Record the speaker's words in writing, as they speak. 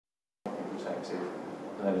effective,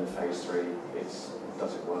 and then in phase 3,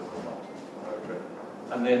 does it work or not? Okay.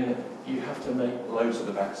 And then you have to make loads of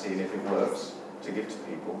the vaccine if it works to give to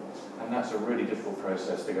people, and that's a really difficult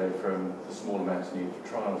process to go from the small amounts needed for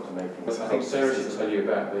trials to making. I think Sarah should tell you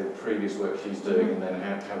about the previous work she's doing and then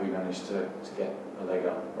how we managed to get a leg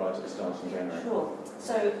up right at the start in January. Sure.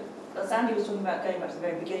 So, as Andy was talking about going back to the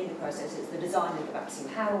very beginning of the process, it's the design of the vaccine.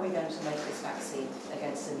 How are we going to make this vaccine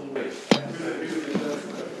against the new?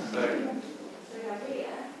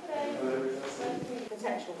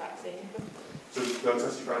 Potential vaccine. So they'll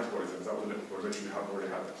test you for antibodies, is that what they're looking for? Or you have already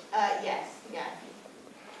had it? Yes, yeah.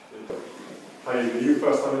 Hi, are you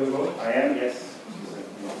first time in as well? I am, yes.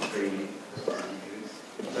 Not really.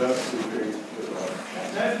 That's really good.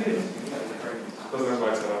 Doesn't have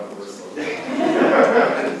my turn out for this one.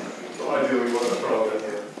 Not ideal, we want a trial in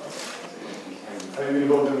here. Have you been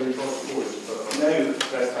involved in any trials before? No,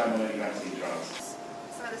 first time on any vaccine trials.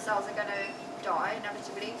 Some of the cells are going to die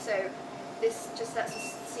inevitably, so this just lets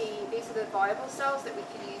us see these are the viable cells that we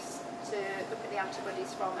can use to look at the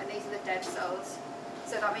antibodies from, and these are the dead cells.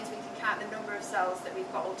 So that means we can count the number of cells that we've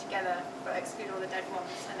got all together, but exclude all the dead ones,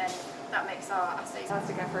 and then that makes our assays.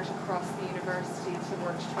 Fantastic effort across the university to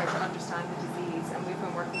work to try to understand the disease, and we've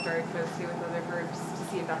been working very closely with other groups to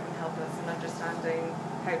see if that can help us in understanding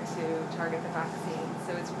how to target the vaccine.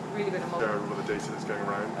 So it's really been a Share all of the data that's going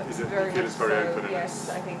around. Is it very it's very so, open? Yes,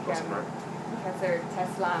 I think Professor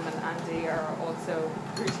Teslam and Andy are also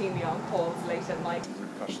routinely on calls late at night.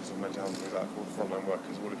 Repercussions of mental health with that for the frontline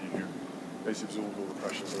workers, all of you who basically absorbed all the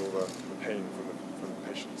pressures and all the pain from the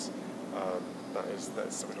patients.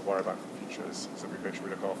 That's something to worry about for the future, is that we make sure we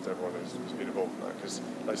look after everyone who's been involved in that, because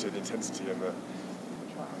like I said, the intensity and the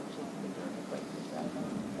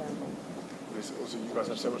also you guys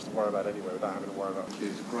have so much to worry about anyway without having to worry about.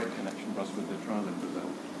 It's a great connection for us with the trial in Brazil,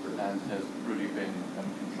 and has really been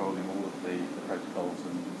controlling all of the protocols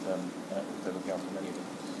and also looking after many of the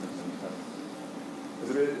participants. Has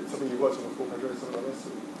it been something you've worked on before, Pedro, something like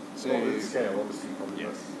this? Smaller scale, obviously, probably.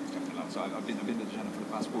 Yes, definitely. So I've been at the channel for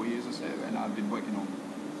the past 4 years or so, and I've been working on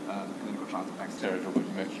clinical trials of vaccines. Sarah,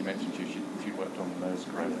 she mentioned she worked on those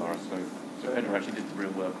coronavirus, so Pedro actually did the real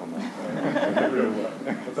work on that. The real work.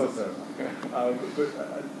 That's also. But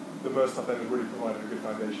the MERS stuff then has really provided a good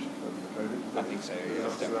foundation for COVID. I think so, yeah.